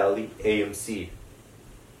Mission Valley AMC.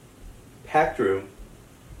 Packed room.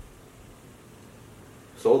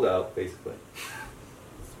 Sold out, basically.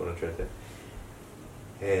 That's what I'm trying to say.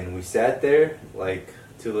 And we sat there like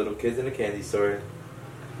two little kids in a candy store,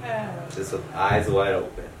 just with eyes wide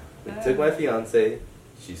open. We took my fiance.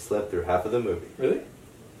 She slept through half of the movie. Really?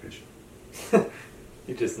 Pretty sure.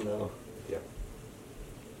 You just know. Yeah.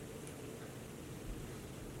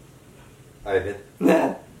 Ivan,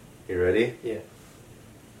 you ready? Yeah.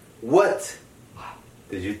 What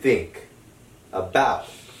did you think about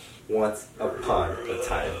Once Upon a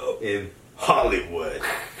Time in Hollywood?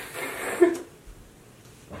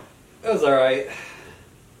 It was alright.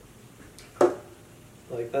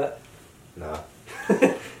 Like that? Nah.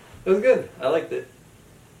 It was good. I liked it.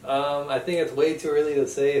 I think it's way too early to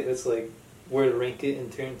say if it's like where to rank it in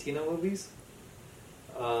Tarantino movies.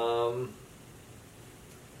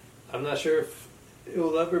 I'm not sure if it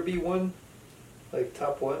will ever be one, like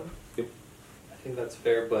top one. Yep. I think that's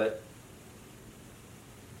fair, but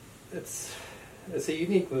it's a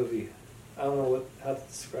unique movie. I don't know how to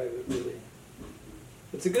describe it really.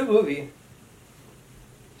 It's a good movie.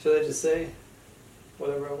 Should I just say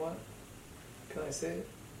whatever I want? Can I say it?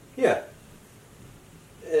 Yeah.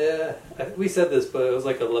 We said this, but it was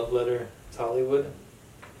like a love letter to Hollywood,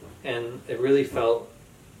 and it really felt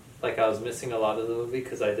like I was missing a lot of the movie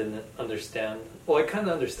because I didn't understand. Well, I kind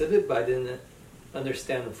of understood it, but I didn't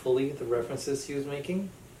understand fully the references he was making.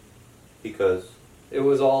 Because It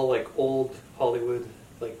was all like old Hollywood,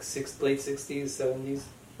 like late 60s, 70s,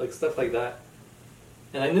 like stuff like that.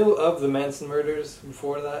 And I knew of the Manson murders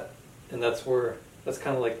before that, and that's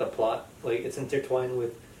kind of like the plot. Like it's intertwined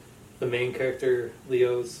with the main character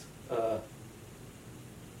Leo's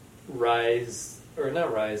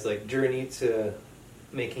journey to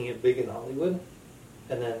making it big in Hollywood,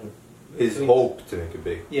 and then his hope to make it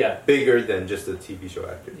big. Yeah, Bigger than just a TV show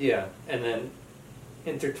actor. yeah, and then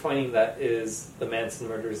intertwining that is the Manson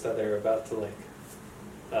murders that are about to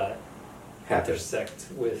Happen. intersect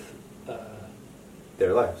with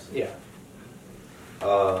Their lives. yeah.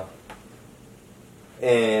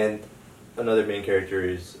 And another main character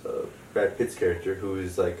is Brad Pitt's character, who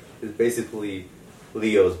is basically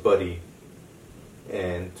Leo's buddy,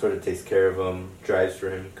 and sort of takes care of him, drives for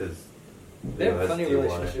him because They have a funny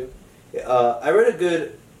relationship. I read a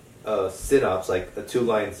good synopsis, like a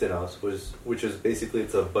 2-line synopsis, which is basically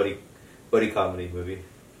it's a buddy comedy movie.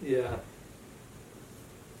 Yeah.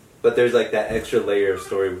 But there's like that extra layer of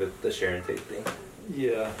story with the Sharon Tate thing.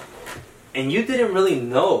 Yeah. And you didn't really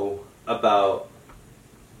know about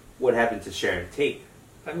what happened to Sharon Tate.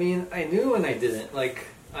 I mean, I knew and I didn't. Like,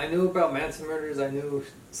 I knew about Manson murders. I knew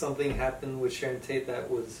something happened with Sharon Tate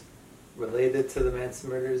that was related to the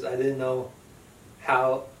Manson murders. I didn't know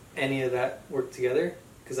how any of that worked together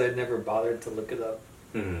because I'd never bothered to look it up.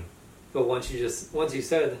 Mm-hmm. But once you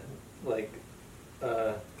said, like,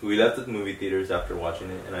 We left the movie theaters after watching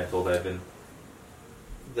it, and I told Evan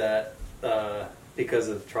that because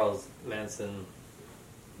of Charles Manson,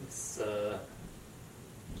 it's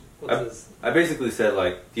I basically said,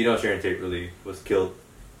 like, do you know Sharon Tate really was killed?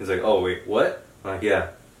 He's like, oh wait, what? I'm like, yeah.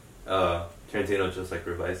 Tarantino just like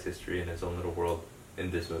revised history in his own little world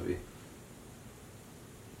in this movie.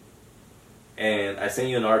 And I sent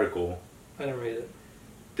you an article. I didn't read it.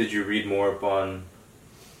 Did you read more up on?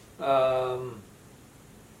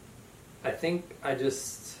 I think I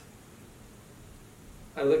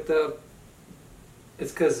looked up.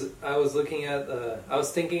 It's because I was looking at. I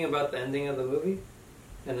was thinking about the ending of the movie,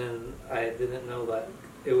 and then I didn't know that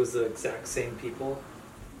it was the exact same people.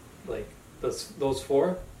 Like those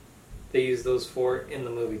four, they used those four in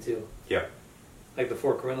the movie too. Yeah. Like the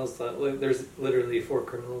four criminals. There's literally four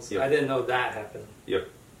criminals. Yep. I didn't know that happened. Yep.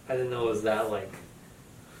 I didn't know it was that like.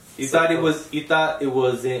 You thought it was. You thought it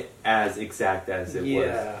wasn't as exact as it was.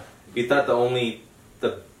 Yeah. You thought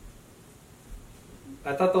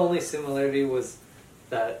I thought the only similarity was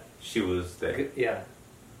that she was dead. Yeah,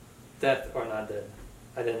 dead or not dead.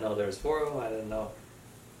 I didn't know there was four of them. I didn't know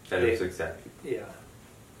That it was exact. Yeah.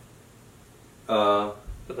 But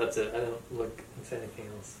that's it. I didn't look into anything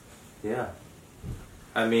else. Yeah.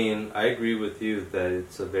 I mean, I agree with you that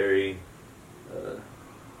it's a very,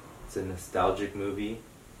 it's a nostalgic movie.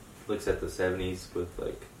 Looks at the 70s with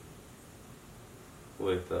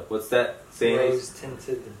what's that saying?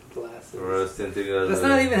 Rose-tinted glasses. Rose-tinted glasses. That's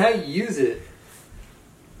not even how you use it.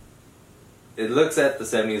 It looks at the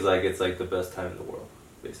 70s like it's like the best time in the world,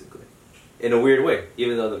 basically. In a weird way,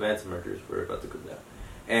 even though the Manson murders were about to go down.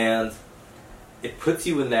 And it puts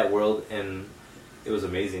you in that world, and it was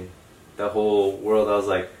amazing. That whole world, I was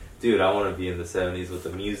like, dude, I want to be in the 70s with the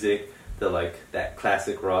music, that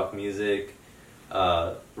classic rock music,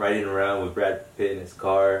 riding around with Brad Pitt in his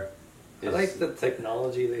car. I like the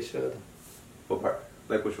technology they showed. What part?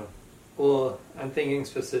 Like which one? Well, I'm thinking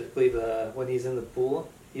specifically when he's in the pool,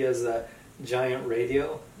 he has that giant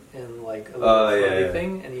radio and like a little floaty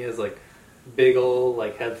thing, and he has like big old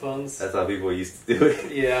like headphones. That's how people used to do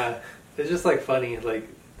it. Yeah, it's just like funny, like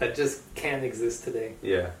that just can't exist today.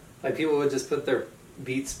 Yeah. Like people would just put their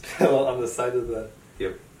Beats pill on the side of the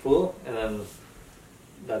pool, and then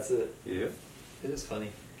that's it. Yeah. It is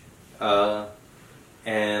funny.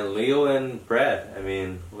 And Leo and Brad, I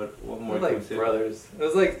mean, what more? They're like brothers. It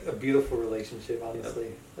was like a beautiful relationship,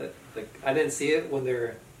 honestly. Yep. Like I didn't see it when they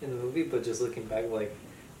were in the movie, but just looking back, like,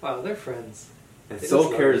 wow, they're friends. And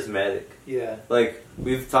so charismatic. Yeah. Like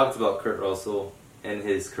we've talked about Kurt Russell and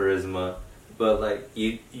his charisma, but like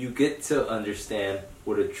you get to understand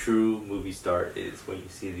what a true movie star is when you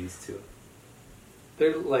see these two.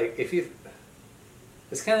 They're like,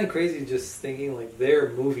 it's kind of crazy just thinking like they're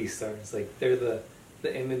movie stars. Like they're the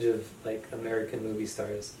image of like American movie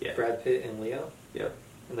stars. Yeah. Brad Pitt and Leo. Yep.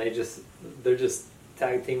 And they're just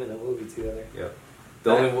tag teaming a movie together. Yep. The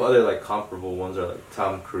only other like comparable ones are like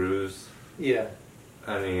Tom Cruise. Yeah.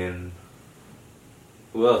 I mean,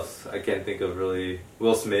 who else? I can't think of really.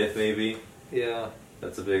 Will Smith maybe. Yeah.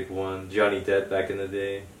 That's a big one. Johnny Depp back in the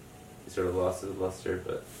day. He sort of lost his luster,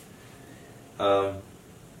 but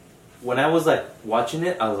when I was like watching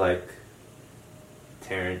it, I was like,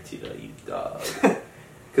 Tarantino, you dog.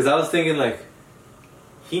 Because I was thinking like,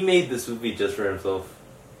 he made this movie just for himself.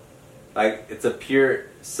 Like, it's a pure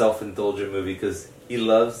self-indulgent movie because he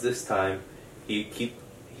loves this time. He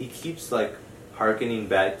keeps like harkening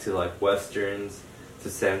back to like westerns, to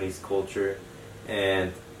 70s culture,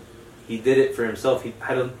 and he did it for himself.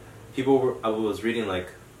 I was reading like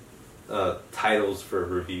titles for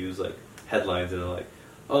reviews, like headlines, and they're like,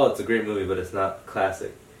 oh, it's a great movie, but it's not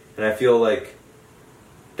classic. And I feel like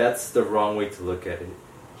that's the wrong way to look at it.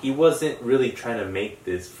 He wasn't really trying to make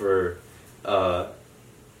this for to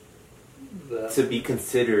be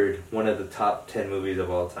considered one of the top 10 movies of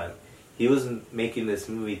all time. He was making this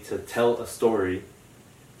movie to tell a story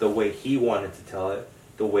the way he wanted to tell it,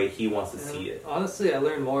 the way he wants to see it. Honestly, I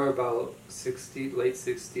learned more about late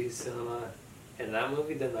 60s cinema in that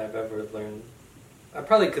movie than I've ever learned. I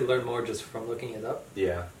probably could learn more just from looking it up.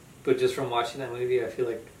 Yeah. But just from watching that movie, I feel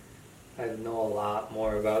like I know a lot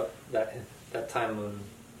more about that time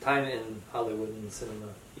in Hollywood and cinema.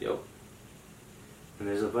 Yep. And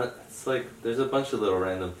there's a bunch of little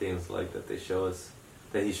random things like that he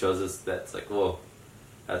shows us that's like, whoa,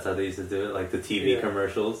 that's how they used to do it, like the TV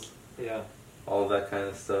commercials. Yeah. All of that kind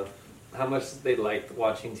of stuff. How much they liked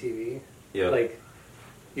watching TV. Yeah. Like,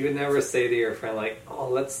 you would never say to your friend, like,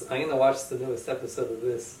 oh, I'm gonna watch the newest episode of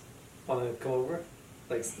this. Wanna come over?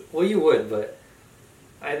 Like, well, you would, but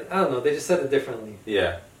I don't know, they just said it differently.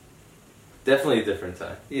 Yeah. Definitely a different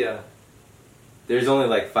time. Yeah. there's only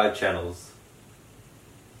like 5 channels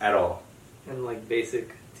at all. And like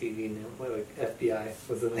basic TV now, like FBI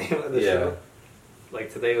was the name of the show.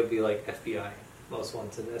 Like today would be like FBI, Most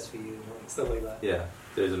Wanted, SVU, like stuff like that. Yeah,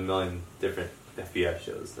 there's a million different FBI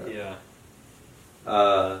shows. Now. Yeah.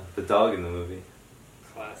 The dog in the movie.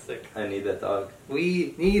 Classic. I need that dog.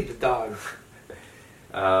 We need the dog.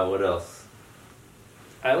 What else?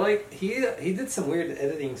 I like he did some weird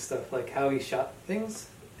editing stuff, like how he shot things,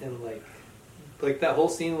 and like that whole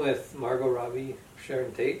scene with Margot Robbie,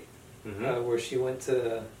 Sharon Tate, where she went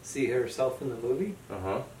to see herself in the movie.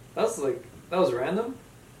 That was random,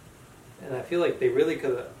 and I feel like they really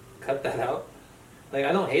could have cut that out. Like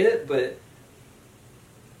I don't hate it, but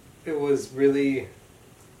it was really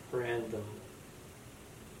random.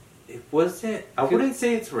 It wasn't. I wouldn't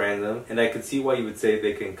say it's random, and I could see why you would say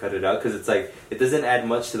they can cut it out because it's like it doesn't add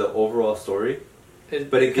much to the overall story,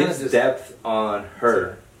 but it gives depth on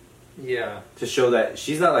her. Yeah. To show that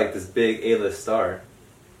she's not like this big A-list star.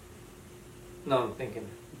 No, I'm thinking.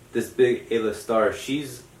 This big A-list star,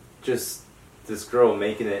 she's just this girl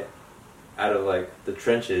making it out of like the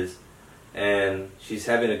trenches, and she's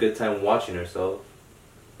having a good time watching herself,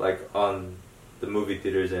 like on the movie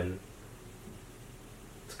theaters, and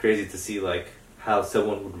it's crazy to see like how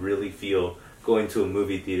someone would really feel going to a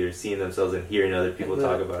movie theater, seeing themselves and hearing other people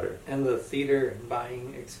talk about her. And the theater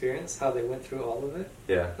buying experience, how they went through all of it.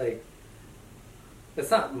 Yeah. Like,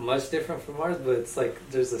 it's not much different from ours, but it's like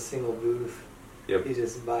there's a single booth. Yep. You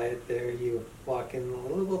just buy it there, you walk in a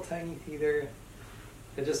little tiny theater.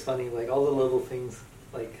 It's just funny, like all the little things,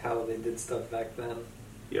 like how they did stuff back then.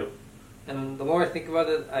 Yep. And the more I think about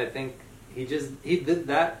it, I think he did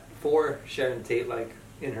that for Sharon Tate, like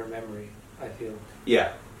in her memory, I feel.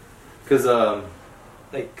 Yeah. Because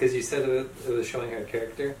you said it was showing her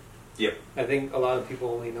character. Yep. I think a lot of people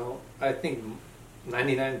only know. I think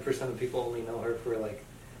 99% of people only know her for like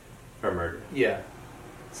her murder. Yeah.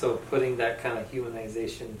 So putting that kind of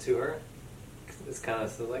humanization to her, it's kind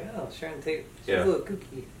of like, oh, Sharon Tate, she's a little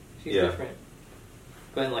kooky. She's different,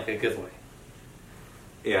 but in like a good way.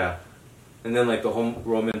 Yeah. And then like the whole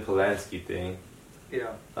Roman Polanski thing.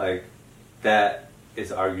 Yeah. Like that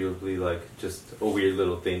is arguably like just a weird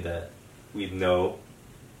little thing that we know.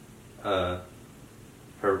 Their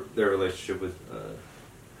relationship with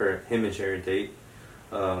him and Sharon Tate.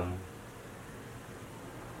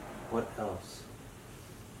 What else?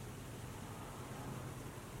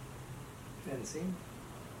 End scene?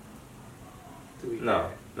 Do we No.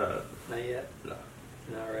 Not yet? No.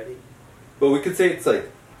 Not ready? But we could say it's like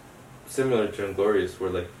similar to Inglourious, where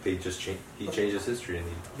like he changes history and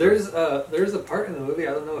there's a part in the movie,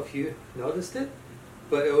 I don't know if you noticed it,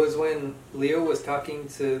 but it was when Leo was talking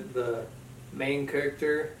to the main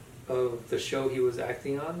character of the show he was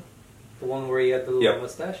acting on, the one where he had the little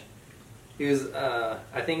mustache. He was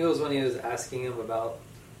I think it was when he was asking him about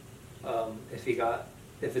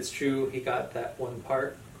if it's true he got that one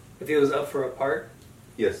part, if he was up for a part.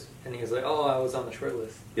 Yes. And he was like, oh, I was on the short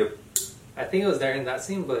list. Yep. I think it was there in that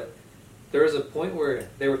scene, but there was a point where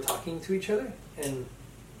they were talking to each other, and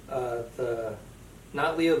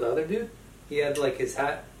not Leo, the other dude, he had like his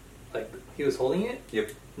hat, like he was holding it.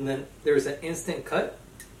 Yep. And then there was an instant cut,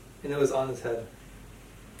 and it was on his head.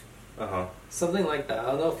 Something like that. I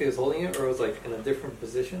don't know if he was holding it or it was like in a different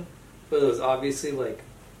position, but it was obviously like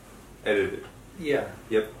edited. Yeah.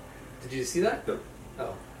 Yep. Did you see that? Yep.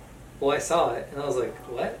 Oh. Well, I saw it, and I was like,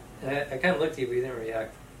 what? And I kind of looked at you, but you didn't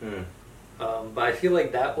react. But I feel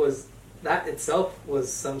like that itself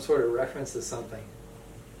was some sort of reference to something.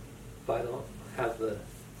 But I don't have the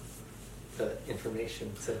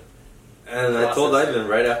information to. And I told Ivan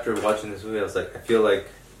right after watching this movie, I was like, I feel like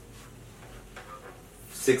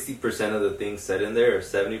 60% of the things said in there, or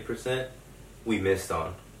 70%, we missed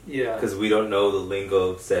on. Yeah. Because we don't know the lingo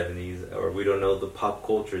of 70s, or we don't know the pop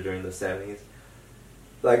culture during the 70s.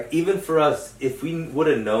 Like, even for us, if we would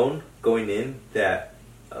have known going in that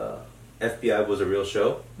FBI was a real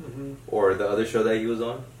show, or the other show that he was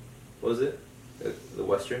on, what was it? The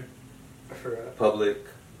Western? I forgot. Public.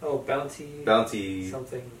 Oh, Bounty.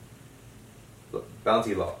 Something.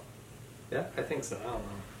 Bounty Law. Yeah? I think so. I don't know.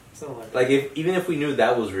 Something like that. Like, even if we knew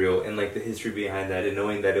that was real, and like the history behind that, and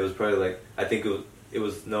knowing that it was probably like, I think it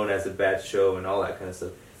was known as a bad show and all that kind of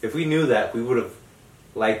stuff. If we knew that, we would have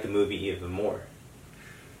liked the movie even more.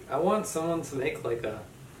 I want someone to make like the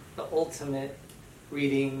ultimate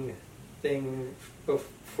reading thing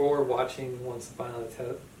before watching Once Upon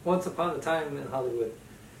a Time in Hollywood,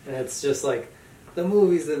 and it's just like the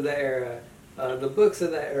movies of the era, the books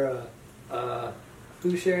of that era,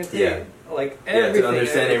 who's Sharon Tate, like everything. To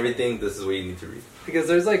understand everything, this is what you need to read. Because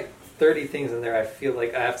there's like 30 things in there I feel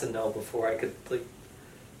like I have to know before I could like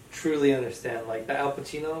truly understand. Like the Al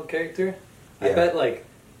Pacino character, I Yeah. bet like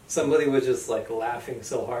somebody was just like laughing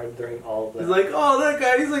so hard during all of that. He's like, oh, that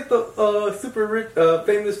guy, he's like the super rich,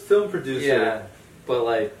 famous film producer. Yeah, but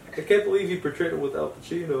like I can't believe he portrayed him with Al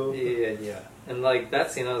Pacino. yeah, and like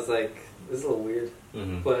that scene, I was like, this is a little weird.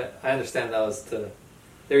 Mm-hmm. But I understand that was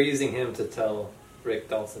they're using him to tell Rick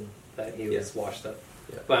Dalton that he was washed up.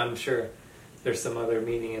 Yeah. But I'm sure there's some other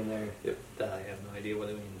meaning in there Yep. that I have no idea what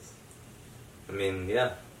it means. I mean,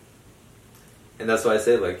 yeah. And that's why I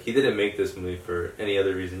say, like, he didn't make this movie for any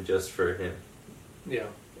other reason, just for him Yeah.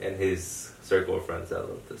 and his circle of friends that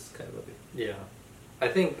love this kind of movie. Yeah. I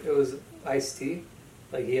think it was Ice-T.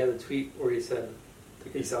 Like, he had a tweet where he said,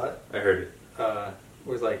 he saw it, I heard it.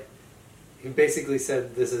 where it's like, he basically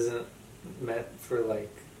said this isn't meant for,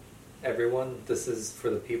 like, everyone. This is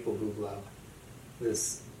for the people who love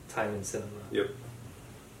this time in cinema. Yep.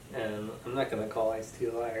 And I'm not going to call Ice-T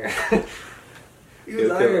a liar. He was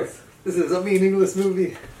He'll a kill liar. us. This is a meaningless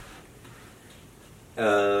movie. You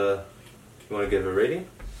want to give a rating?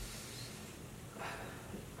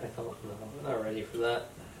 I don't know. I'm not ready for that.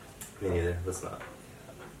 Me neither. Let's not.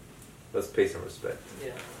 Let's pay some respect.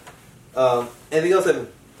 Yeah. Anything else?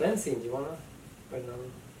 The end scene, do you want to write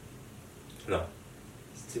down? No.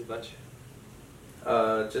 It's too much.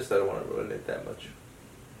 Just I don't want to ruin it that much.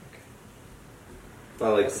 Okay.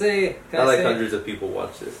 Not like, Can not I like say? hundreds of people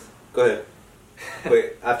watch this. Go ahead.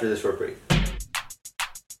 Wait, after this short break.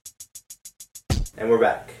 And we're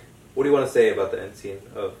back. What do you want to say about the end scene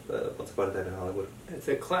of Once Upon a Time in Hollywood? It's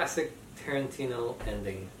a classic Tarantino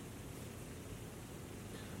ending.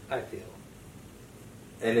 I feel.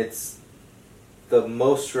 And it's the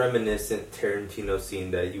most reminiscent Tarantino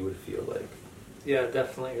scene that you would feel like. Yeah,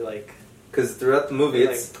 definitely. Like, Because throughout the movie,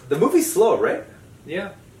 Like- the movie's slow, right?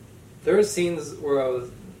 yeah, there were scenes where I was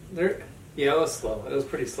there. Yeah, it was slow. It was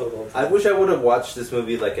pretty slow the whole I time. wish I would have watched this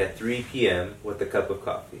movie like at 3 p.m. with a cup of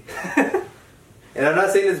coffee. And I'm not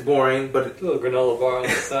saying it's boring, but A little granola bar on the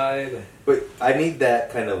side. I need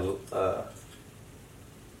that kind of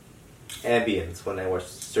ambience when I watch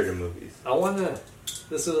certain movies. I wanna.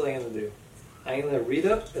 This is what I'm gonna do. I'm gonna read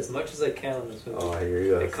up as much as I can on this movie. Oh, here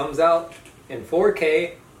you go. It comes out in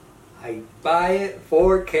 4K. I buy it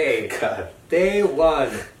 4K. God. Day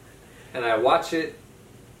one. And I watch it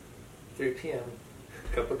 3 p.m.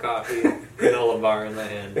 Cup of coffee, granola bar in my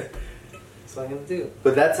hand. That's what I'm gonna do.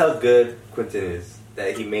 But that's how good Quentin is,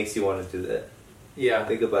 that he makes you want to do that. Yeah.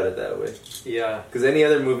 Think about it that way. Yeah. Because any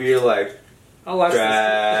other movie, you're like, I'll watch this.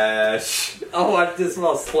 trash. I'll watch this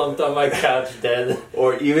while slumped on my couch dead.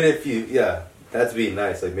 Or even if you, that's being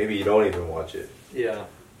nice. Like, maybe you don't even watch it. Yeah.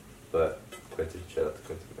 But Quentin, shout out to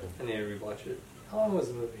Quentin, man. I need to rewatch it. How long was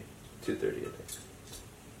the movie? 2:30, I think.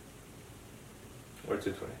 Or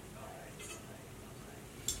 2:20.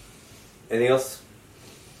 Anything else?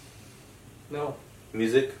 No.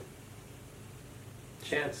 Music?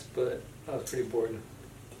 Chance, but I was pretty bored.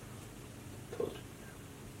 Told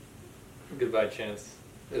you. Goodbye, Chance.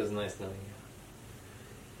 It was nice knowing you.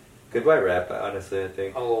 Goodbye rap, honestly, I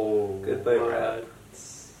think. Oh, Goodbye rap.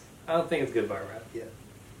 I don't think it's goodbye rap yet.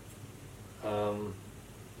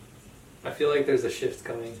 I feel like there's a shift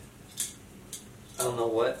coming. I don't know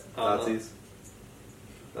what. I don't know. Nazis?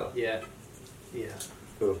 No. Yeah. Yeah.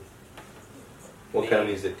 Who? What kind of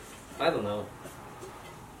music? I don't know.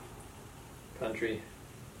 Country.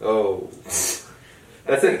 Oh.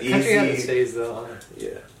 That's an Country had its easy... phase though, huh?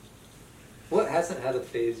 Yeah. What hasn't had a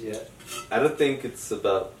phase yet? I don't think it's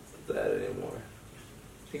about that anymore.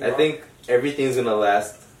 I rock- think everything's gonna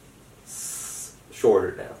last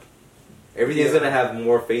shorter now. Everything's Yeah. gonna have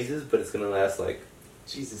more phases, but it's gonna last like...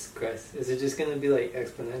 Jesus Christ. Is it just gonna be like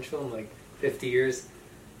exponential in like 50 years?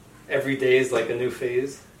 Every day is like a new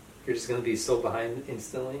phase? You're just gonna be so behind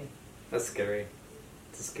instantly? That's scary.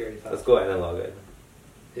 It's a scary thought. Let's go analog.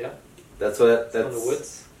 Yeah? That's what... That's That's in the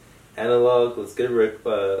woods? analog. Let's get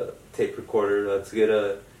a tape recorder. Let's get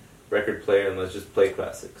a record player, and let's just play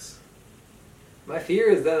classics. My fear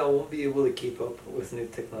is that I won't be able to keep up with new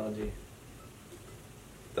technology.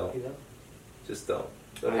 Don't. You know? Just don't.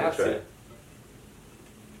 Don't I even have try. to.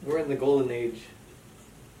 We're in the golden age.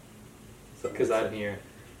 Something Because like I'm that. here.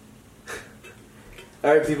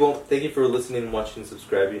 Alright, people. Thank you for listening, watching,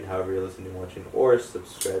 subscribing, however you're listening, watching, or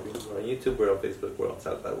subscribing. We're on YouTube, we're on Facebook, we're on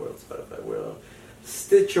SoundCloud, we're on Spotify, we're on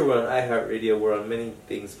Stitcher, we're on iHeartRadio, we're on many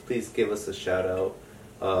things. Please give us a shout out.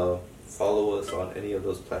 Follow us on any of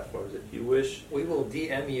those platforms if you wish. We will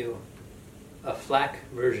DM you a FLAC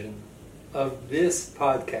version of this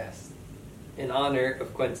podcast in honor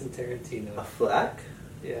of Quentin Tarantino. A FLAC?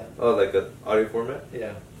 Yeah. Oh, like an audio format?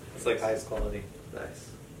 Yeah. It's like highest quality. Nice.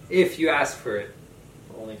 If you ask for it.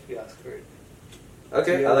 Only if you ask for it.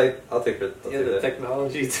 Okay, Yeah. I'll take it. Do you have the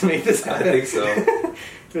technology to make this I happen? think so.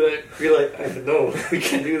 You're like, I don't know, we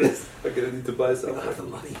can't do this. I'm gonna need to buy We something. don't have the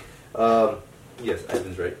money. Yes,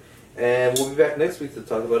 Ivan's right. And we'll be back next week to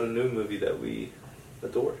talk about a new movie that we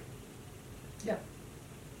adore. Yeah.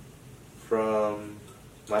 From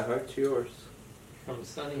my heart to yours. From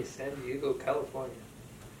sunny San Diego, California.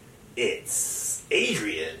 It's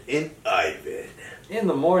Adrian and Ivan. In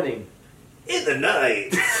the morning. In the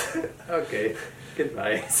night. Okay.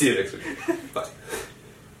 Goodbye. See you next week. Bye.